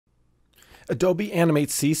Adobe Animate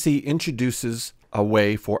CC introduces a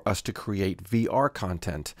way for us to create VR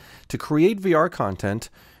content. To create VR content,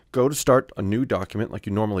 go to start a new document like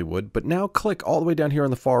you normally would, but now click all the way down here on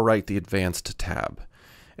the far right, the Advanced tab.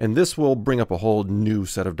 And this will bring up a whole new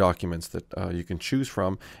set of documents that you can choose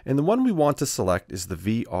from. And the one we want to select is the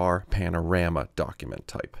VR Panorama document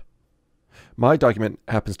type. My document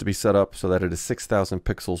happens to be set up so that it is 6,000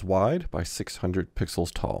 pixels wide by 600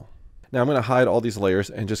 pixels tall. Now I'm going to hide all these layers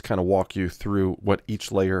and just kind of walk you through what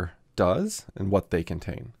each layer does and what they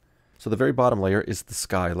contain. So the very bottom layer is the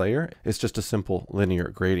sky layer. It's just a simple linear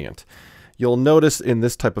gradient. You'll notice in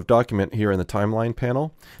this type of document here in the timeline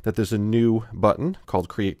panel that there's a new button called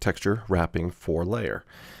Create Texture Wrapping for Layer.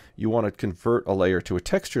 You want to convert a layer to a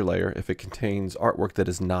texture layer if it contains artwork that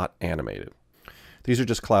is not animated. These are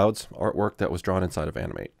just clouds, artwork that was drawn inside of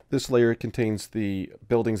Animate. This layer contains the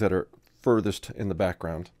buildings that are furthest in the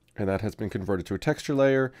background, and that has been converted to a texture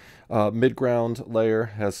layer. Midground layer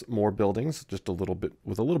has more buildings, just a little bit,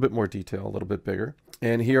 with a little bit more detail, a little bit bigger.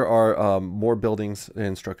 And here are more buildings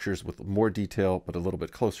and structures with more detail, but a little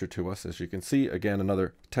bit closer to us. As you can see, again,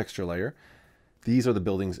 another texture layer. These are the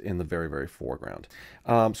buildings in the very, very foreground.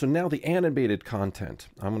 So now the animated content,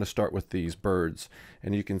 I'm going to start with these birds.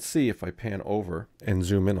 And you can see if I pan over and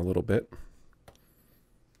zoom in a little bit.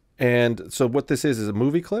 And so what this is a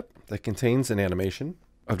movie clip that contains an animation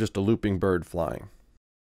of just a looping bird flying.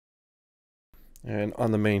 And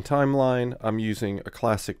on the main timeline, I'm using a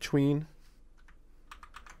classic tween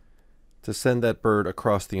to send that bird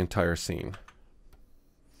across the entire scene.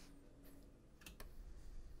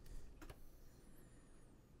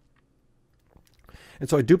 And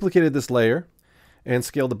so I duplicated this layer and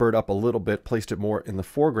scaled the bird up a little bit, placed it more in the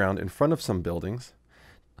foreground in front of some buildings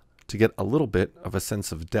to get a little bit of a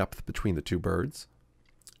sense of depth between the two birds.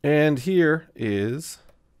 And here is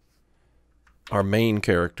our main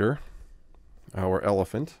character, our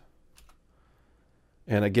elephant.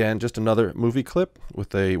 And again, just another movie clip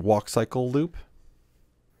with a walk cycle loop.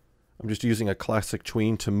 I'm just using a classic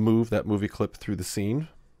tween to move that movie clip through the scene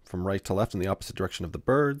from right to left in the opposite direction of the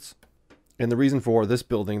birds. And the reason for this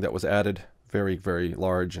building that was added very, very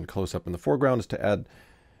large and close up in the foreground is to add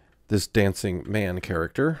this dancing man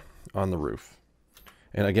character on the roof.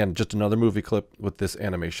 And again, just another movie clip with this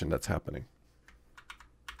animation that's happening.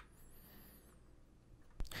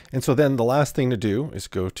 And so then the last thing to do is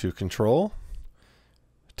go to Control,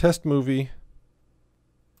 Test Movie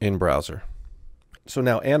in Browser. So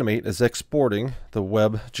now Animate is exporting the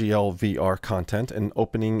WebGL VR content and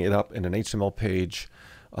opening it up in an HTML page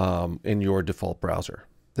in your default browser.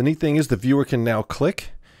 The neat thing is the viewer can now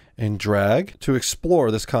click and drag to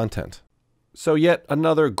explore this content. So yet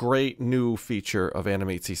another great new feature of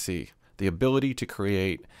Animate CC, the ability to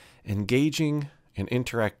create engaging and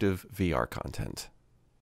interactive VR content.